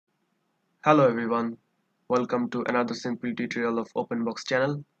Hello everyone, welcome to another simple tutorial of OpenBox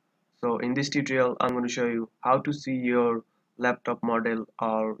channel. So in this tutorial I'm going to show you how to see your laptop model,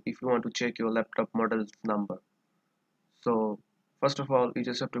 or if you want to check your laptop model's number. So first of all, you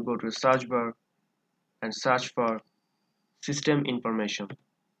just have to go to the search bar and search for system information.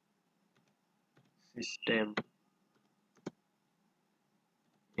 System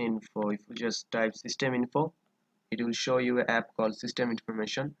info. If you just type system info, it will show you an app called system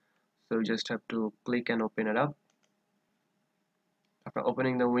information. So you just have to click and open it up. After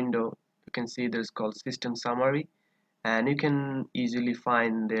opening the window, you can see there's called system summary, and you can easily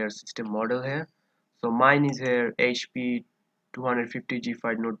find their system model here. So mine is here HP 250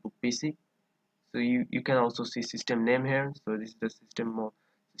 G5 notebook PC. So you can also see system name here. So this is the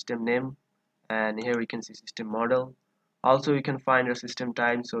system name, and here we can see system model. Also you can find your system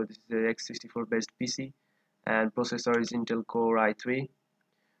type. So this is the x64 based PC, and processor is Intel Core i3.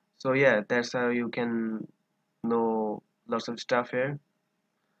 So yeah, that's how you can know lots of stuff here.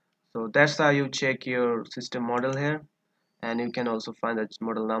 So that's how you check your system model here, and you can also find the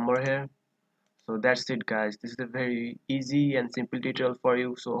model number here. So that's it guys, this is a very easy and simple tutorial for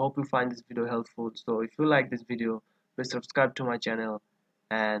you. So hope you find this video helpful. So if you like this video, please subscribe to my channel,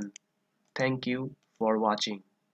 and thank you for watching.